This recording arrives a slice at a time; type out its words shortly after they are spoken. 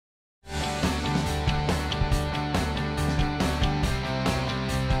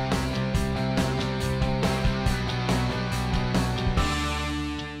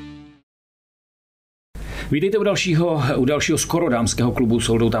Vítejte u dalšího skoro dámského klubu s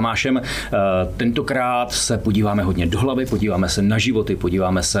Oldou Tamášem. Tentokrát se podíváme hodně do hlavy, podíváme se na životy,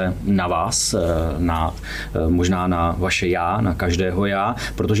 podíváme se na vás, možná na vaše já, na každého já,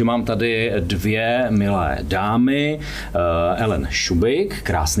 protože mám tady dvě milé dámy, Ellen Šubik,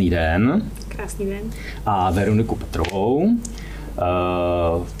 krásný den. Krásný den. A Veroniku Petrovou.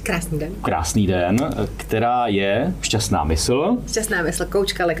 Krásný den, která je šťastná mysl. Šťastná mysl,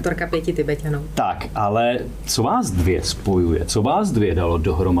 koučka, lektorka 5 Tibeťanů. Tak, ale co vás dvě spojuje? Co vás dvě dalo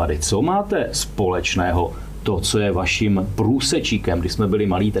dohromady? Co máte společného? To, co je vaším průsečíkem, když jsme byli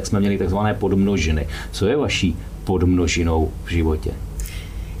malí, tak jsme měli takzvané podmnožiny. Co je vaší podmnožinou v životě?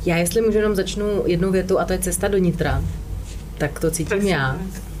 Já, jestli můžu, jenom začnu jednou větu, a to je cesta do nitra. Tak to cítím já.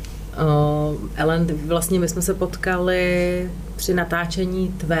 Ellen, vlastně my jsme se potkali při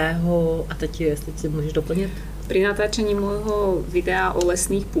natáčení tvého, a teď jestli si můžeš doplnit? Pri natáčení môjho videa o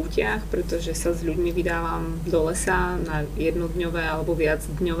lesných púťach, pretože sa s ľuďmi vydávam do lesa na jednodňové alebo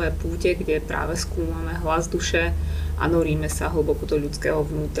viacdňové púte, kde práve skúmame hlas duše a noríme sa hlboko do ľudského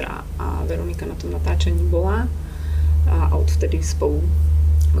vnútra. A Veronika na tom natáčení bola a odvtedy spolu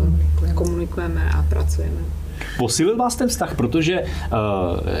komunikujeme a pracujeme. Posílil vás ten vztah, protože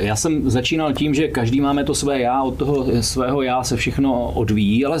já jsem začínal tím, že každý máme to své já, od toho svého já se všechno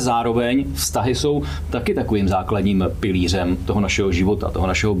odvíjí, ale zároveň vztahy jsou taky takovým základním pilířem toho našeho života, toho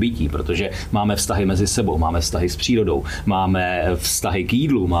našeho bytí, protože máme vztahy mezi sebou, máme vztahy s přírodou, máme vztahy k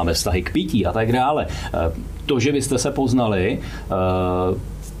jídlu, máme vztahy k pití a tak dále. To, že vy jste se poznali,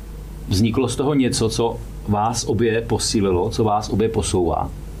 vzniklo z toho něco, co vás obě posílilo, co vás obě posouvá?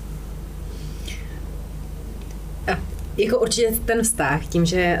 Jako určitě ten vztah, tím,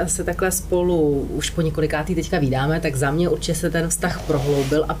 že se takhle spolu už po několikátý teďka vídáme, tak za mě určitě se ten vztah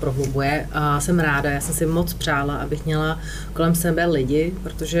prohloubil a prohlubuje a jsem ráda, já jsem si moc přála, abych měla kolem sebe lidi,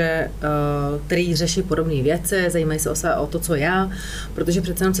 protože který řeší podobné věci, zajímají se o to, co já, protože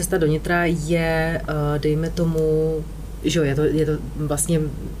přece jenom cesta do nitra je, dejme tomu, že je to vlastně,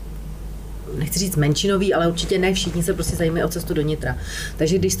 nechci říct menšinový, ale určitě ne všichni se prostě zajímají o cestu do nitra.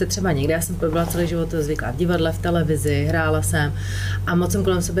 Takže když jste třeba někde, já jsem byla celý život zvyklá v divadle, v televizi, hrála jsem a moc jsem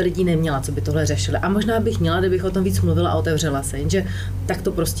kolem sebe lidí neměla, co by tohle řešili. A možná bych měla, kdybych o tom víc mluvila a otevřela se, jenže tak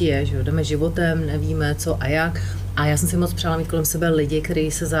to prostě je, že jdeme životem, nevíme co a jak. A já jsem si moc přála mít kolem sebe lidi,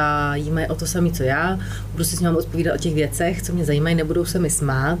 kteří se zajímají o to samé, co já. Budu si s nimi odpovídat o těch věcech, co mě zajímají, nebudou se mi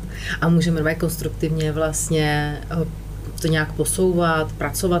smát a můžeme konstruktivně vlastně to nějak posouvat,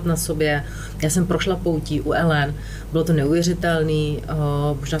 pracovat na sobě. Já jsem prošla poutí u Ellen, bylo to neuvěřitelný,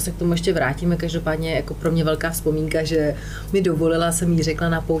 možná se k tomu ještě vrátíme, každopádně jako pro mě velká vzpomínka, že mi dovolila, jsem jí řekla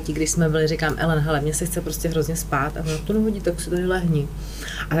na pouti, když jsme byli, říkám, Ellen, hele, mně se chce prostě hrozně spát a to nehodí, tak si tady lehni.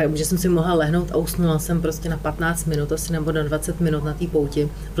 A takže jsem si mohla lehnout a usnula jsem prostě na 15 minut, asi nebo na 20 minut na té pouti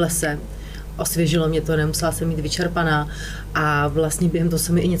v lese. Osvěžilo mě to, nemusela jsem mít vyčerpaná a vlastně během toho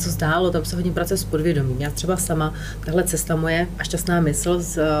se mi i něco zdálo, tam se hodně pracuje s podvědomím. Já třeba sama, tahle cesta moje a šťastná mysl,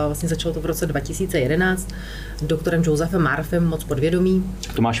 vlastně začalo to v roce 2011 doktorem Josephem Murphym, moc podvědomí.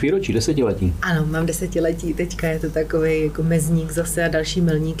 To máš výročí, 10letí. Ano, mám 10letí, teďka je to takový jako mezník zase a další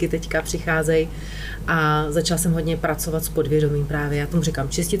milníky teďka přicházejí a začala jsem hodně pracovat s podvědomím právě. Já tomu říkám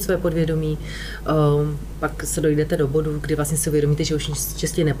čistit své podvědomí, pak se dojdete do bodu, kdy vlastně si uvědomíte, že už nic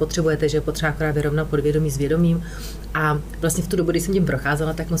čistě nepotřebujete, že je potřeba akorát vyrovnat podvědomí s vědomím. A vlastně v tu dobu, kdy jsem tím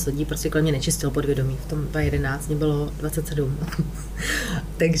procházela, tak moc lidí prostě kolem mě nečistilo podvědomí. V tom 2011 mě bylo 27.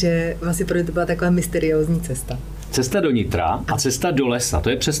 Takže vlastně pro mě to byla taková mysteriózní cesta. Cesta do nitra a cesta do lesa, to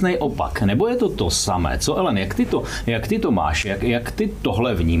je přesný opak. Nebo je to samé? Co, Ellen, jak ty to máš? Jak ty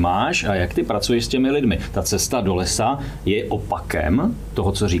tohle vnímáš a jak ty pracuješ s těmi lidmi? Ta cesta do lesa je opakem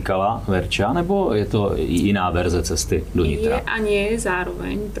toho, co říkala Verča, nebo je to jiná verze cesty do nitra? Je a nie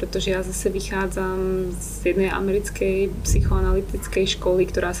zároveň, protože ja zase vychádzam z jednej americkej psychoanalytickej školy,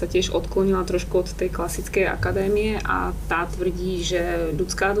 ktorá sa tiež odklonila trošku od tej klasickej akadémie a tá tvrdí, že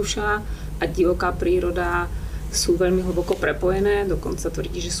ľudská duša a divoká príroda sú veľmi hlboko prepojené, dokonca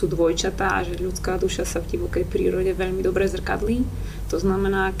tvrdí, že sú dvojčatá a že ľudská duša sa v divokej prírode veľmi dobre zrkadlí. To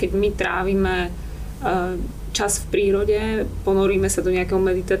znamená, keď my trávime čas v prírode, ponoríme sa do nejakého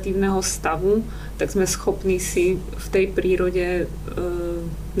meditatívneho stavu, tak sme schopní si v tej prírode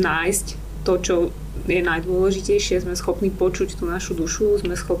nájsť to, čo je najdôležitejšie, sme schopní počuť tú našu dušu,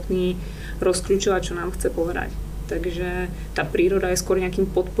 sme schopní rozkľúčovať, čo nám chce povedať. Takže tá príroda je skôr nejakým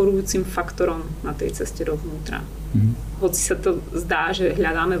podporujúcim faktorom na tej ceste dovnútra. Hoci sa to zdá, že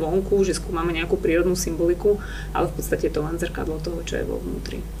hľadáme vonku, že skúmame nejakú prírodnú symboliku, ale v podstate to len zrkadlo toho, čo je vo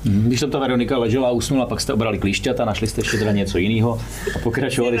vnútri. Když tam ta Veronika ležela a usnula, pak jste obrali klíšťata, našli jste ještě teda něco jiného a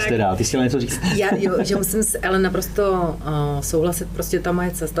pokračovali jste dál. Ty jsi chtěla něco říct? Já, že musím s Ellen naprosto souhlasit, prostě ta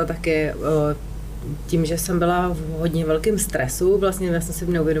moje cesta taky tím, že jsem byla v hodně velkém stresu, vlastně já jsem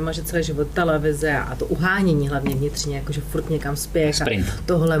si neuvědomila, že celý život televize a to uhánění hlavně vnitřně, jakože furt někam spěch a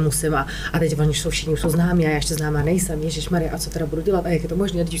tohle musím a teď oni jsou všichni už jsou známí a já ještě známá nejsem, ježišmarja, a co teda budu dělat a jak je to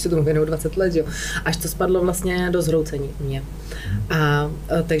možné, když se tomu věnuju 20 let, jo. Až to spadlo vlastně do zhroucení u mě. A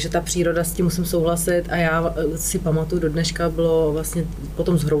takže ta příroda, s tím musím souhlasit a já si pamatuju, do dneška bylo vlastně po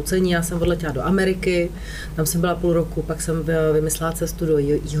tom zhroucení, já jsem odletěla do Ameriky, tam jsem byla půl roku, pak jsem vymyslela cestu do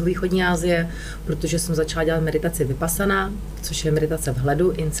jihovýchodní Asie, protože jsem začala dělat meditaci Vipassana, což je meditace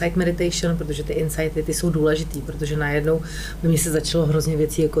vhledu, insight meditation, protože ty insighty ty jsou důležitý, protože najednou mě se začalo hrozně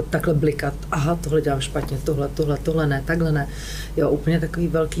věcí jako takhle blikat, aha, tohle dělám špatně, tohle ne, takhle ne. Jo, úplně takový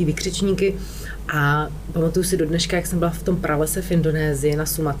velký vykřičníky. A pamatuju si do dneška, jak jsem byla v tom pralese v Indonésii na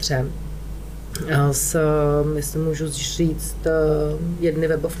Sumatře, jestli můžu říct jedny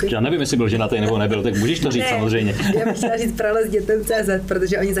webovky. Já nevím, jestli byl ženatý nebo nebyl, tak můžeš to říct samozřejmě. Já bych chtěla říct prales dětem.cz,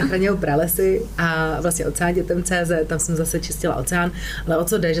 protože oni zachraňují pralesy a vlastně oceán dětem.cz, tam jsem zase čistila oceán, ale o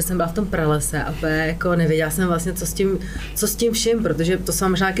co jde, že jsem byla v tom pralese a jako nevěděla jsem vlastně, co s tím vším, protože to se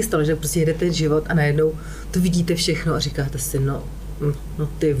vám možná taky stalo, že prostě jedete ten život a najednou to vidíte všechno a říkáte si, no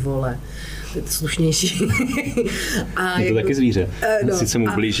ty vole, to je to slušnější. A je to taky zvíře. Sice mu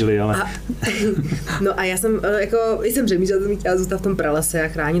blížili, ale... A já jsem jsem přemýšlela, že chtěla zůstat v tom pralese a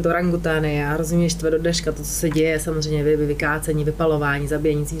chránit orangutány a hrozně mě štve do dneška to, co se děje, samozřejmě vykácení, vypalování,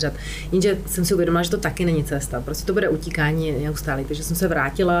 zabíjení zvířat. Jenže jsem si uvědomila, že to taky není cesta, prostě to bude utíkání neustálý, takže jsem se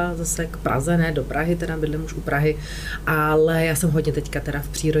vrátila zase k Praze, ne do Prahy, teda bydlím už u Prahy, ale já jsem hodně teďka teda v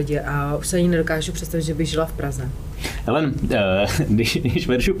přírodě a už se ani nedokážu představit, že bych žila v Praze. Helen, když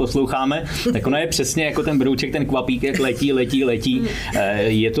Veršu posloucháme, tak ona je přesně jako ten brouček, ten kvapík, jak letí.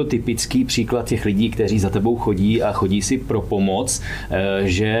 Je to typický příklad těch lidí, kteří za tebou chodí a chodí si pro pomoc,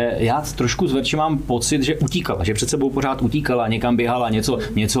 že já trošku z Verši mám pocit, že utíkala, že před sebou pořád utíkala, někam běhala,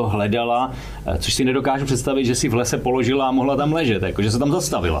 něco hledala, což si nedokážu představit, že si v lese položila a mohla tam ležet, jako, že se tam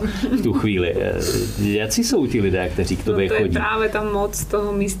zastavila v tu chvíli. Jací jsou ti lidé, kteří k tobě chodí? To je práve tá moc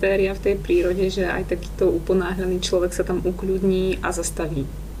toho mystéria v tej prírode, že aj takýto uponáhľaný človek sa tam ukľudní a zastaví.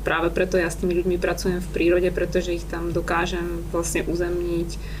 Práve preto ja s tými ľuďmi pracujem v prírode, pretože ich tam dokážem vlastne uzemniť,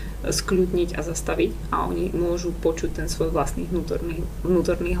 skľudniť a zastaviť a oni môžu počuť ten svoj vlastný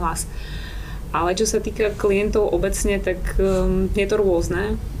vnútorný hlas. Ale čo sa týka klientov obecne, tak je to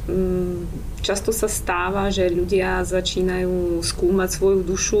rôzne. Často sa stáva, že ľudia začínajú skúmať svoju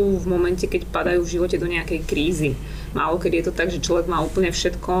dušu v momente, keď padajú v živote do nejakej krízy. Málo kedy je to tak, že človek má úplne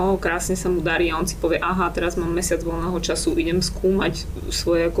všetko, krásne sa mu darí a on si povie, aha, teraz mám mesiac voľného času, idem skúmať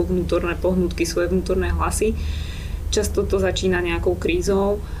svoje ako vnútorné pohnutky, svoje vnútorné hlasy. Často to začína nejakou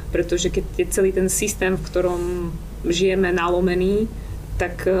krízou, pretože keď je celý ten systém, v ktorom žijeme, nalomený,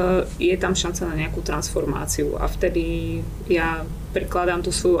 tak je tam šanca na nejakú transformáciu a vtedy ja prikladám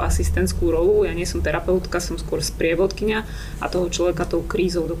tú svoju asistentskú rolu, ja nie som terapeutka, som skôr sprievodkyňa a toho človeka tou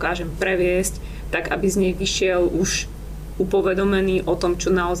krízou dokážem previesť, tak aby z nej vyšiel už upovedomený o tom,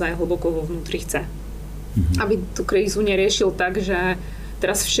 čo naozaj hlboko vo vnútri chce. Aby tú krízu neriešil tak, že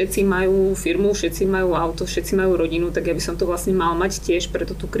teraz všetci majú firmu, všetci majú auto, všetci majú rodinu, tak ja by som to vlastne mal mať tiež,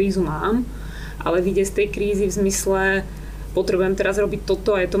 preto tú krízu mám, ale vyjde z tej krízy v zmysle potrebujem teraz robiť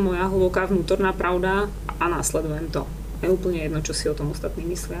toto a je to moja hlboká vnútorná pravda a následujem to. Je úplne jedno, čo si o tom ostatní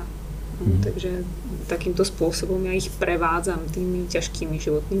myslia. Takže takýmto spôsobom ja ich prevádzam tými ťažkými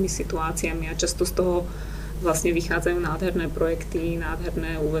životnými situáciami a často z toho vlastne vychádzajú nádherné projekty,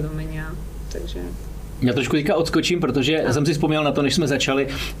 nádherné uvedomenia. Takže Já trošku teďka odskočím, protože jsem si vzpomněl na to, než jsme začali.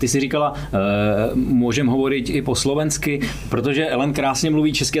 Ty si říkala, můžem hovorit i po slovensky, protože Ellen krásně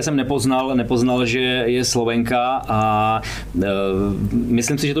mluví česky, já jsem nepoznal, že je Slovenka a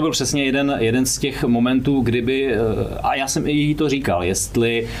myslím si, že to byl přesně jeden z těch momentů, kdyby, a já jsem i jí to říkal,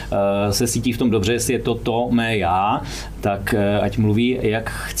 jestli se cítí v tom dobře, jestli je to mé já, tak ať mluví, jak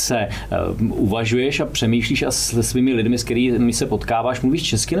chce. Uvažuješ a přemýšlíš a se svými lidmi, s kterými se potkáváš, mluvíš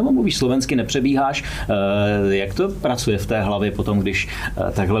česky nebo mluvíš slovensky, nepřebíháš? Jak to pracuje v té hlavě potom, když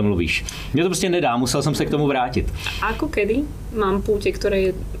takhle mluvíš? Mně to prostě nedá, musel jsem se k tomu vrátit. Ako kedy? Mám púte,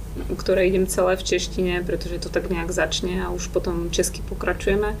 ktoré idem celé v češtine, pretože to tak nejak začne a už potom česky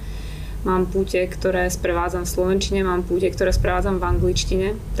pokračujeme. Mám púte, ktoré sprevádzam v slovenčine, mám púte, ktoré sprevádzam v angličtine.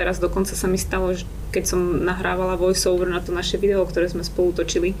 Teraz dokonca sa mi stalo, keď som nahrávala voiceover na to naše video, ktoré sme spolu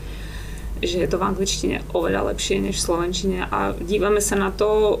točili, že je to v angličtine oveľa lepšie než v slovenčine a dívame sa na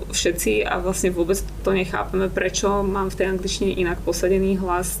to všetci a vlastne vôbec to nechápeme, prečo mám v tej angličtine inak posadený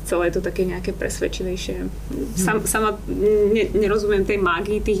hlas, celé je to také nejaké presvedčivejšie. Sama nerozumiem tej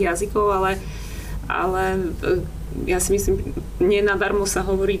mágii tých jazykov, ale ja si myslím, nenadarmo sa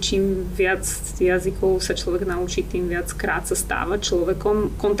hovorí, čím viac jazykov sa človek naučí, tým viac krát sa stáva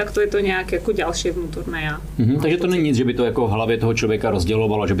človekom. Kontaktuje to nějaké jako ďalšie vnútorné já. Takže to není nic, že by to jako v hlavě toho člověka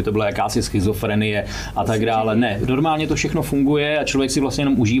rozdělovalo, že by to byla jakási schizofrenie a tak dále. Ne, normálně to všechno funguje a člověk si vlastně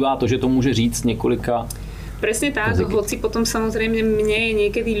jenom užívá to, že to může říct několika. Presne tak, hoci potom samozrejme mne je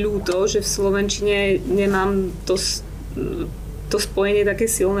niekedy ľúto, že v slovenčine nemám to spojenie také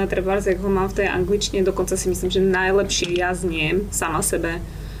silné, trebárs, jak ho mám v tej angličtine, dokonca si myslím, že najlepšie ja zniem sama sebe,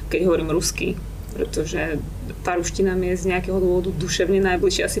 keď hovorím rusky, pretože tá ruština mi je z nejakého dôvodu duševne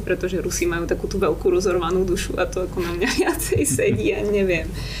najbližšie, asi preto, že Rusi majú takú tú veľkú rozorvanú dušu a to ako na mňa viacej sedí, ja neviem.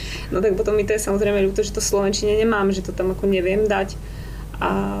 No tak potom mi to je samozrejme ľúto, že to v slovenčine nemám, že to tam ako neviem dať.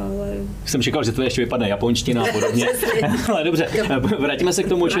 Ale... Jsem čekal, že to ještě vypadne japonština a podobně. Ale dobře, vrátíme se k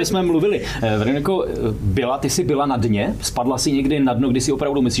tomu, o čem jsme mluvili. Veroniko, ty jsi byla na dně? Spadla jsi někdy na dno, kdy si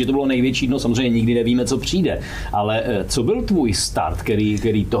opravdu myslíš, že to bylo největší dno? Samozřejmě nikdy nevíme, co přijde. Ale co byl tvůj start,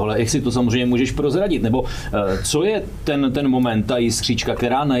 který tohle, jak si to samozřejmě můžeš prozradit? Nebo co je ten moment, ta jiskřička,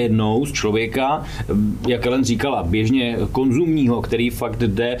 která najednou z člověka, jak Ellen říkala, běžně konzumního, který fakt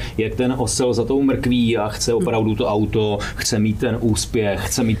jde, jak ten osel za tou mrkví a chce opravdu to auto, chce mít ten úspěch,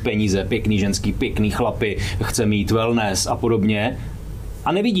 chce mít peníze, pěkný ženský, pěkný chlapy, chce mít wellness a podobně.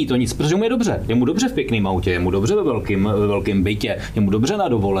 A nevidí to nic, protože mu je dobře. Je mu dobře v pěkném autě, je mu dobře ve velkém bytě, je mu dobře na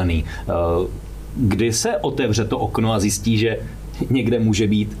dovolený. Kdy se otevře to okno a zjistí, že někde může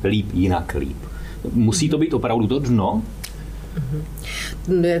být líp, jinak líp? Musí to být opravdu to dno?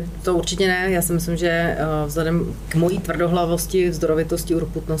 To určitě ne, já si myslím, že vzhledem k mojí tvrdohlavosti, vzdorovitosti,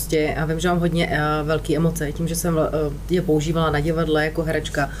 urputnosti a vím, že mám hodně velké emoce, tím, že jsem je používala na divadle jako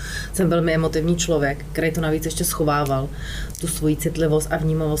herečka, jsem velmi emotivní člověk, který to navíc ještě schovával, tu svoji citlivost a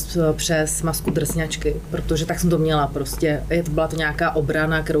vnímavost přes masku drsňačky, protože tak jsem to měla prostě, byla to nějaká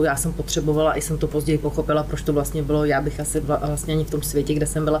obrana, kterou já jsem potřebovala, i jsem to později pochopila, proč to vlastně bylo, já bych asi vlastně ani v tom světě, kde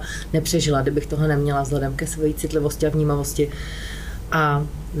jsem byla, nepřežila, kdybych tohle neměla vzhledem ke své citlivosti a vnímavosti. A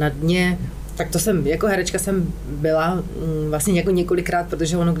na dně, tak to jsem, jako herečka jsem byla vlastně jako několikrát,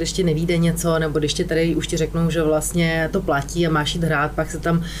 protože ono, když ti nevíde něco, nebo když ti tady už ti řeknou, že vlastně to platí a máš jít hrát, pak se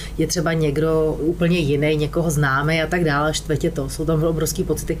tam je třeba někdo úplně jiný, někoho známý a tak dále, štve tě to. Jsou tam obrovský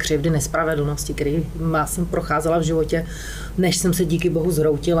pocity křivdy, nespravedlnosti, který jsem procházela v životě, než jsem se díky bohu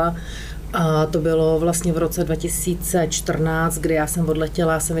zhroutila. A to bylo vlastně v roce 2014, kdy já jsem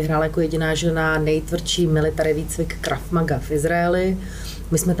odletěla, jsem vyhrála jako jediná žena nejtvrdší military výcvik Krav Maga v Izraeli.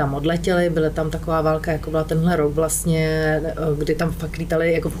 My jsme tam odletěli, byla tam taková válka, jako byla tenhle rok vlastně, kdy tam fakt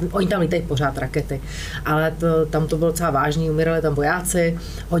lítali, jako oni tam lítají pořád rakety, ale tam to bylo docela vážný, umírali tam vojáci,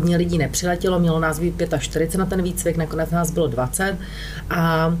 hodně lidí nepřiletělo, mělo nás být 45 na ten výcvik, nakonec nás bylo 20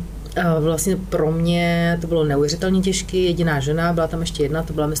 a vlastně pro mě to bylo neuvěřitelně těžké, jediná žena, byla tam ještě jedna,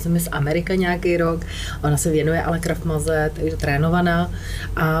 to byla myslím z Amerika nějaký rok, ona se věnuje ale Krav Maze, takže trénovaná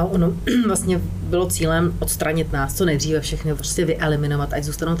a ono vlastně bylo cílem odstranit nás co nejdříve všechny, prostě vyeliminovat, ať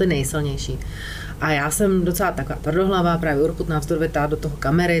zůstanou ty nejsilnější. A já jsem docela taková tvrdohlavá, právě urputná, vzdorovitá do toho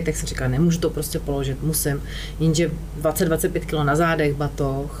kamery, tak jsem říkala, nemůžu to prostě položit, musím. Jenže 20-25 kg na zádech,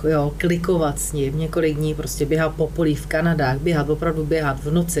 batoh, jo, klikovat s ním, několik dní prostě běhat po polích v Kanadách, opravdu běhat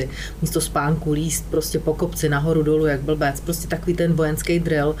v noci, místo spánku líst prostě po kopci nahoru dolů jak blbec, prostě takový ten vojenský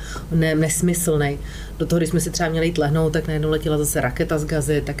drill, nesmyslný. Do toho, když jsme si třeba měli jít lehnout, tak najednou letěla zase raketa z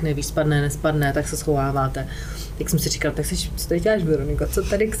Gazy, tak nevíš, spadne, nespadne, tak se schováváte. Tak jsem si říkala, tak co tady děláš, Veroniko, co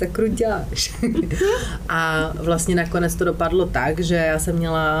tady k sakru děláš? A vlastně nakonec to dopadlo tak, že já jsem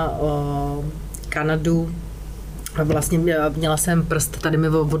měla Kanadu, vlastně měla jsem prst, tady mi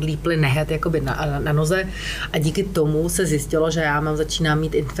odlípli nehet jakoby na noze a díky tomu se zjistilo, že já začínám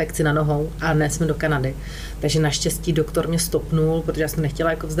mít infekci na nohou a nesmím do Kanady. Takže naštěstí doktor mě stopnul, protože já jsem nechtěla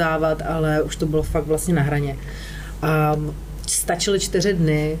jako vzdávat, ale už to bylo fakt vlastně na hraně. A stačily 4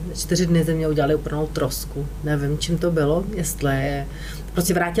 dny, 4 dny ze mě udělali úplnou trosku. Nevím, čím to bylo, jestli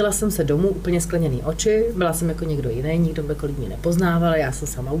prostě vrátila jsem se domů, úplně skleněný oči, byla jsem jako někdo jiný, nikdo by lidí nepoznával, já jsem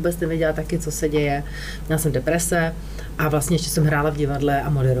sama vůbec nevěděla taky, co se děje, měla jsem deprese a vlastně ještě jsem hrála v divadle a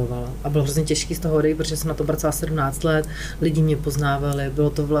moderovala. A bylo hrozně těžký z toho odejít, protože jsem na to pracovala 17 let, lidi mě poznávali, bylo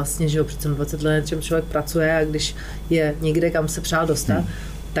to vlastně, že jo, přece 20 let, čem člověk pracuje a když je někde, kam se přál dostat,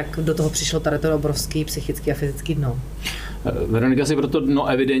 tak do toho přišlo tady to obrovský psychický a fyzický dno. Veronika si proto dno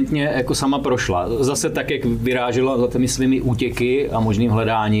evidentně jako sama prošla. Zase tak, jak vyrážela za těmi svými útěky a možným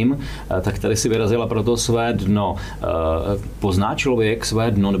hledáním, tak tady si vyrazila pro to své dno. Pozná člověk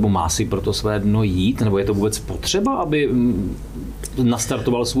své dno, nebo má si pro to své dno jít, nebo je to vůbec potřeba, aby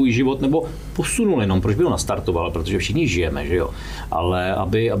nastartoval svůj život, nebo posunul jenom, proč by ho nastartoval, protože všichni žijeme, že jo, ale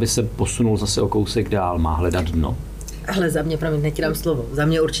aby se posunul zase o kousek dál, má hledat dno. Ale za mě, promiň, ti dám slovo, za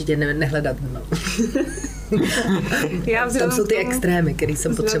mě určitě nehledat dno. Tam jsou ty extrémy, které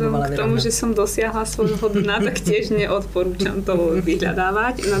jsem potřebovala vyrovnať. K tomu, že som dosiahla svojho dna, tak tiež neodporúčam to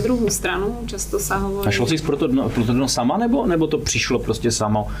vyhľadávať. Na druhou stranu často sa hovorí... A šlo si pro to dno sama, nebo to přišlo prostě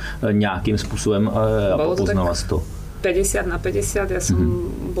samo nějakým způsobem a poznala si to? 50/50, ja som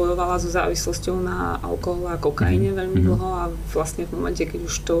bojovala so závislosťou na alkohol a kokaine veľmi dlho a vlastne v momente, keď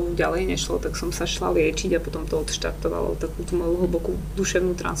už to ďalej nešlo, tak som sa šla liečiť a potom to odštartovalo takú tú moju hlbokú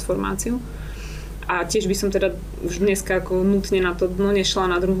duševnú transformáciu. A tiež by som teda už dneska ako nutne na to dno nešla.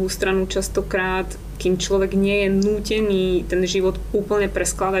 Na druhú stranu častokrát, kým človek nie je nútený ten život úplne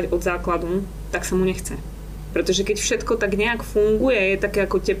preskladať od základu, tak sa mu nechce. Pretože keď všetko tak nejak funguje, je také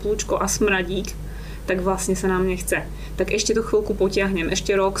ako teplúčko a smradík, tak vlastne sa nám nechce. Tak ešte to chvíľku potiahnem,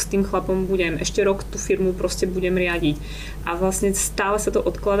 ešte rok s tým chlapom budem, ešte rok tú firmu proste budem riadiť. A vlastne stále sa to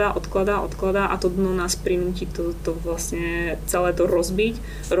odkladá a to dno nás prinúti to vlastne celé to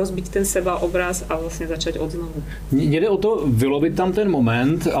rozbiť ten sebaobraz a vlastne začať od znovu. Jde o to vylovit tam ten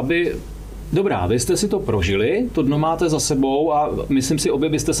moment, aby... Dobrá, vy jste si to prožili, to dno máte za sebou a myslím si, obě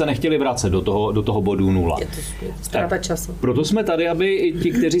byste se nechtěli vracet do toho bodu 0. Je to ztráta času. Proto jsme tady, aby i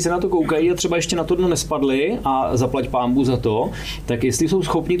ti, kteří se na to koukají a třeba ještě na to dno nespadli a zaplať pánbu za to, tak jestli jsou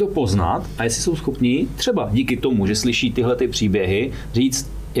schopni to poznat a jestli jsou schopni třeba díky tomu, že slyší tyhle ty příběhy,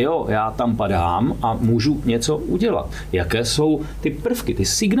 říct, jo, já tam padám a můžu něco udělat. Jaké jsou ty prvky, ty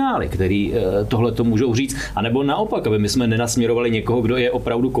signály, které tohle to můžou říct, anebo naopak, aby my jsme nenasměrovali někoho, kdo je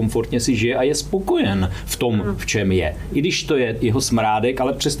opravdu komfortně si žije a je spokojen v tom, v čem je. I když to je jeho smrádek,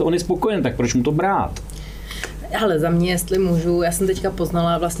 ale přesto on je spokojen, tak proč mu to brát? Ale za mě, jestli můžu, já jsem teďka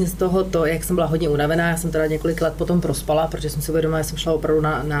poznala vlastně z tohoto, jak jsem byla hodně unavená, já jsem teda několik let potom prospala, protože jsem si uvědomila, že jsem šla opravdu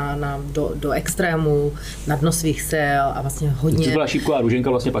do extrému, na dno svých sil a vlastně hodně... Ty byla šípková růženka,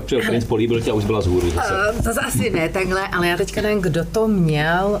 vlastně pak přijel princ, políbil tě a už byla zhůru zase. To asi ne takhle, ale já teďka nevím, kdo to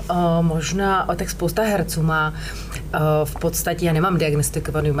měl, možná, tak spousta herců má v podstatě, já nemám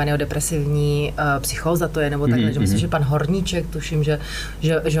diagnostikovaný maniodepresivní psychóza, to je, nebo takhle, že myslím, že pan Horníček, tuším,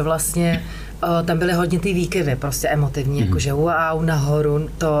 že vlastně tam byly hodně ty výkyvy, prostě emotivní, jakože wow, nahoru,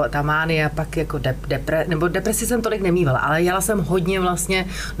 ta mánie, pak jako depresi jsem tolik nemývala, ale jela jsem hodně vlastně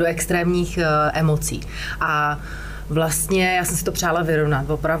do extrémních emocí. A vlastně já jsem si to přála vyrovnat,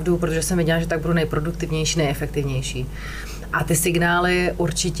 opravdu, protože jsem věděla, že tak budu nejproduktivnější, nejefektivnější. A ty signály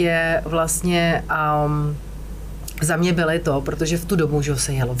určitě vlastně... za mě byly to, protože v tu dobu, že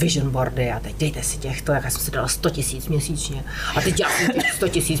se jelo vision boardy a teď dejte si těchto, jak já jsem si dala 100 000 měsíčně a teď já jsem těch 100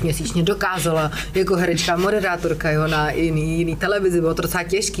 000 měsíčně dokázala jako herečka, moderátorka, jo, na jiný televizi, bylo to docela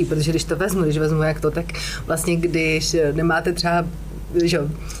těžký, protože když vezmu jak to, tak vlastně když nemáte třeba že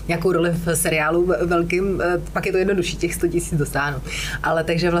nějakou roli v seriálu velkým, pak je to jednodušší, těch 100 000 dosáhnout. Ale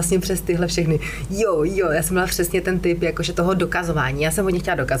takže vlastně přes tyhle všechny, jo, já jsem byla přesně ten typ jakože toho dokazování. Já jsem hodně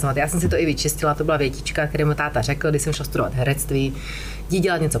chtěla dokazovat, já jsem si to i vyčistila, to byla větička, kterou mi táta řekl, když jsem šla studovat herectví, jdi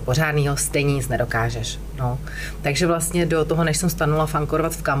dělat něco pořádného, stejně nic nedokážeš. No. Takže vlastně do toho, než jsem stanula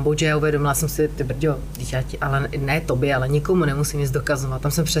fankorovat v Kambodži, uvědomila jsem si, ty brďo, ale ne tobě, ale nikomu nemusím nic dokazovat.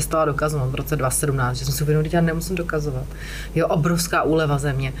 Tam jsem přestala dokazovat v roce 2017, že jsem si uvědomila, že já nemusím dokazovat. Jo, obrovská úleva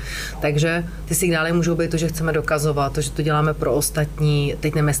ze mě. Takže ty signály můžou být to, že chceme dokazovat, to, že to děláme pro ostatní,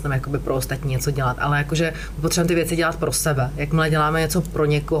 teď nemyslím jakoby pro ostatní něco dělat, ale jakože potřebujeme ty věci dělat pro sebe. Jakmile děláme něco pro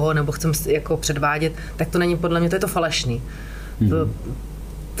někoho nebo chceme jako předvádět, tak to není podle mě, to je to falešný.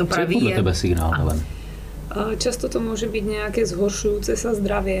 To pravý je podle tebe signál, Helen? Často to môže byť nejaké zhoršujúce sa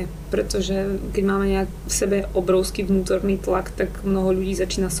zdravie, pretože keď máme nejak v sebe obrovský vnútorný tlak, tak mnoho ľudí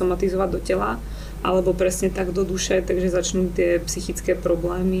začína somatizovať do tela, alebo presne tak do duše, takže začnú tie psychické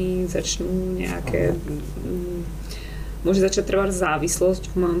problémy, začnú nejaké... Môže začať trvať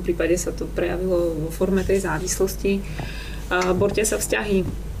závislosť, v mojom prípade sa to prejavilo vo forme tej závislosti. Borte sa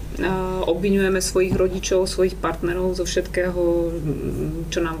vzťahy. Obviňujeme svojich rodičov, svojich partnerov zo všetkého,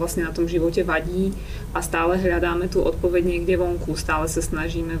 čo nám vlastne na tom živote vadí a stále hľadáme tú odpoveď niekde vonku, stále sa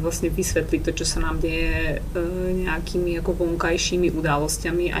snažíme vlastne vysvetliť to, čo sa nám deje nejakými ako vonkajšími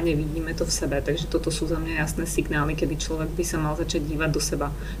udalosťami a nevidíme to v sebe, takže toto sú za mňa jasné signály, kedy človek by sa mal začať dívať do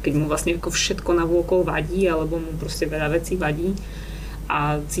seba, keď mu vlastne ako všetko navôkol vadí alebo mu proste veľa vecí vadí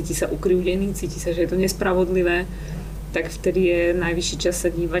a cíti sa ukrivdený, cíti sa, že je to nespravodlivé, tak vtedy je najvyšší čas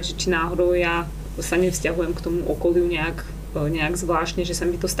sa dívať, že či náhodou ja sa nevzťahujem k tomu okoliu nejak zvláštne, že sa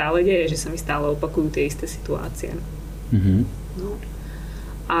mi to stále deje, že sa mi stále opakujú tie isté situácie. No.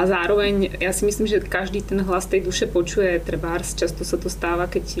 A zároveň ja si myslím, že každý ten hlas tej duše počuje, trebárs, často sa to stáva,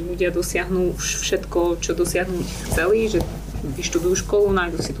 keď ľudia dosiahnu už všetko, čo dosiahnuť chceli, že vyštudujú školu,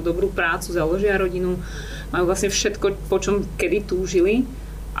 nájdu si tú dobrú prácu, založia rodinu, majú vlastne všetko, po čom kedy túžili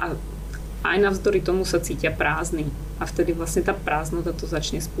a aj navzdory tomu sa cítia prázdny. A vtedy vlastne tá prázdnota to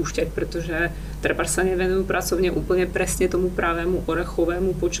začne spúšťať, pretože treba sa nevenujú pracovne úplne presne tomu pravému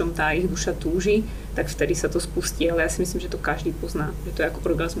orechovému, po čom tá ich duša túži, tak vtedy sa to spustí. Ale ja si myslím, že to každý pozná. Že to je ako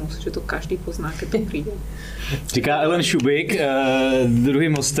orgasmus, že to každý pozná, keď to príde. Říká Ellen Šubik,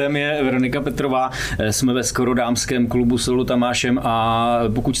 druhým hostem je Veronika Petrová. Jsme ve skoro dámském klubu s Lilou Tamášem a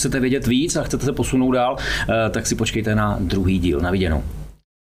pokud chcete vědět víc a chcete se posunout dál, tak si počkejte na druhý díl. Na viděnou.